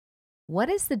What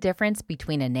is the difference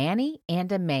between a nanny and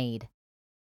a maid?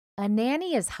 A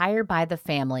nanny is hired by the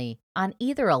family on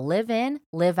either a live in,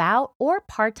 live out, or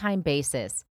part time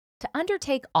basis to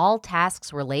undertake all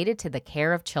tasks related to the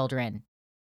care of children.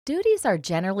 Duties are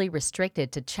generally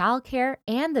restricted to childcare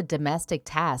and the domestic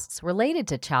tasks related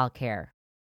to childcare.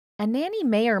 A nanny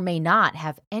may or may not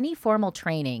have any formal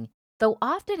training, though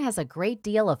often has a great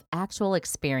deal of actual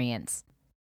experience.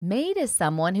 Maid is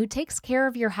someone who takes care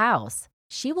of your house.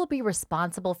 She will be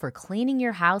responsible for cleaning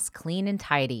your house clean and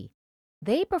tidy.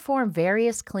 They perform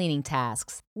various cleaning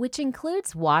tasks, which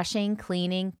includes washing,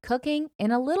 cleaning, cooking,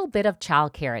 and a little bit of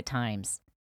childcare at times.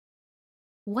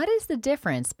 What is the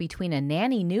difference between a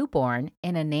nanny newborn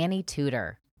and a nanny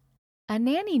tutor? A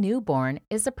nanny newborn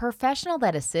is a professional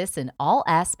that assists in all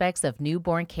aspects of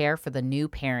newborn care for the new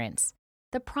parents.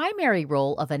 The primary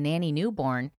role of a nanny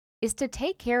newborn is to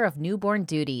take care of newborn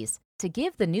duties, to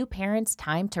give the new parents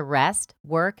time to rest,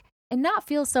 work, and not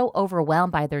feel so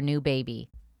overwhelmed by their new baby,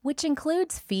 which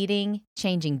includes feeding,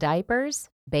 changing diapers,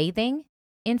 bathing,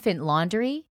 infant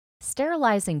laundry,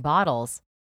 sterilizing bottles,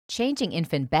 changing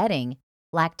infant bedding,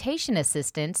 lactation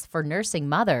assistance for nursing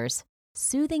mothers,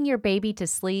 soothing your baby to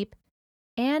sleep,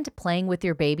 and playing with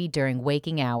your baby during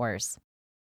waking hours.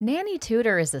 Nanny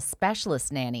tutor is a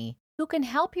specialist nanny who can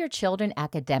help your children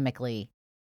academically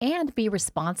and be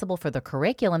responsible for the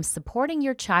curriculum supporting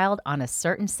your child on a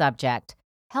certain subject,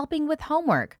 helping with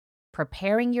homework,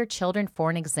 preparing your children for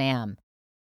an exam.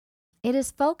 It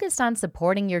is focused on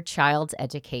supporting your child's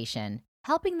education,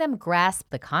 helping them grasp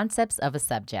the concepts of a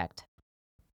subject.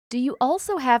 Do you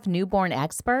also have newborn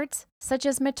experts, such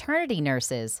as maternity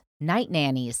nurses, night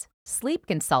nannies, sleep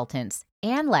consultants,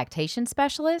 and lactation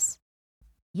specialists?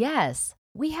 Yes,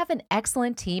 we have an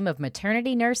excellent team of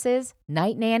maternity nurses,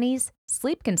 night nannies,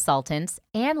 sleep consultants,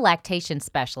 and lactation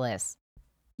specialists.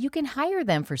 You can hire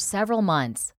them for several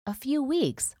months, a few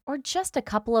weeks, or just a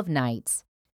couple of nights.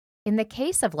 In the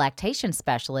case of lactation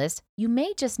specialists, you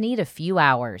may just need a few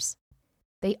hours.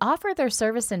 They offer their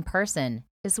service in person,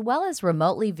 as well as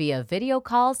remotely via video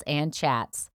calls and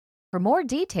chats. For more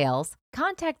details,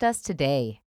 contact us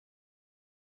today.